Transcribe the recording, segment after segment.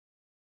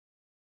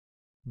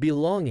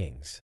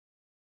Belongings.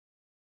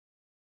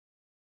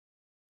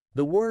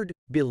 The word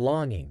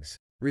belongings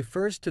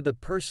refers to the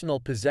personal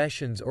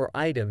possessions or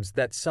items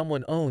that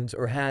someone owns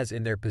or has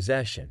in their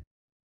possession.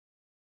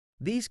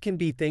 These can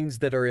be things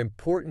that are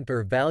important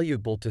or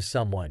valuable to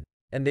someone,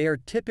 and they are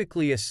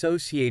typically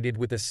associated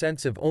with a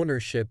sense of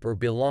ownership or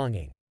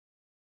belonging.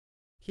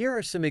 Here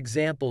are some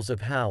examples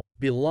of how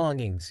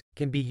belongings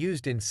can be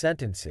used in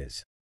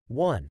sentences.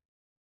 1.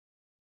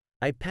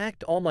 I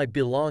packed all my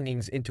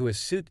belongings into a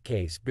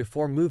suitcase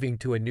before moving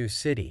to a new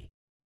city.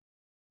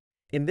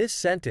 In this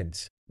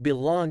sentence,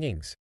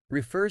 belongings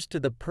refers to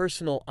the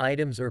personal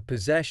items or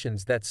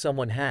possessions that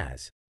someone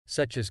has,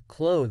 such as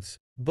clothes,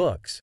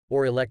 books,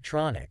 or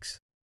electronics.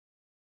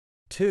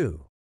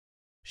 2.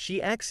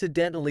 She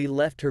accidentally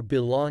left her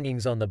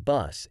belongings on the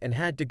bus and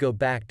had to go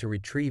back to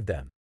retrieve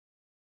them.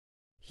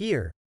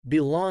 Here,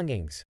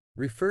 belongings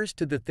refers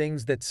to the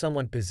things that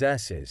someone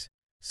possesses,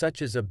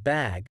 such as a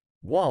bag,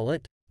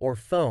 wallet, or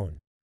phone,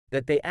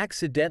 that they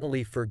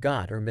accidentally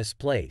forgot or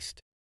misplaced.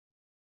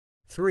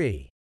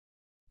 3.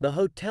 The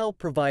hotel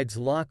provides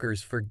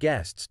lockers for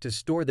guests to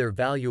store their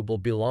valuable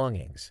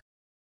belongings.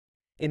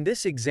 In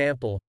this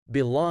example,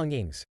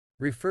 belongings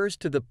refers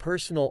to the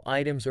personal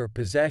items or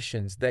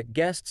possessions that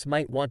guests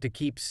might want to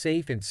keep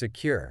safe and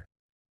secure,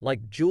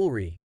 like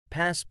jewelry,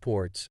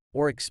 passports,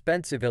 or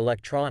expensive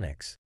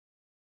electronics.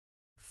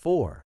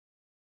 4.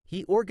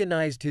 He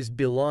organized his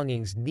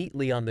belongings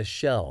neatly on the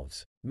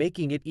shelves,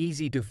 making it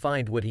easy to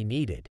find what he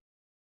needed.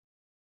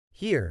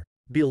 Here,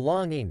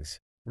 belongings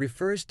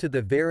refers to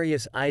the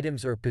various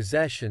items or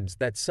possessions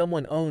that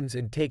someone owns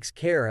and takes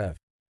care of,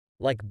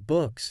 like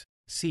books,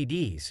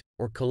 CDs,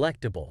 or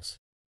collectibles.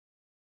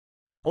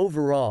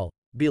 Overall,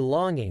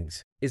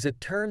 belongings is a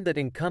term that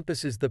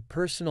encompasses the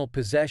personal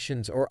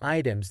possessions or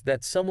items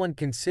that someone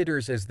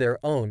considers as their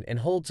own and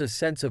holds a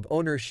sense of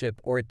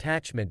ownership or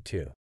attachment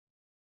to.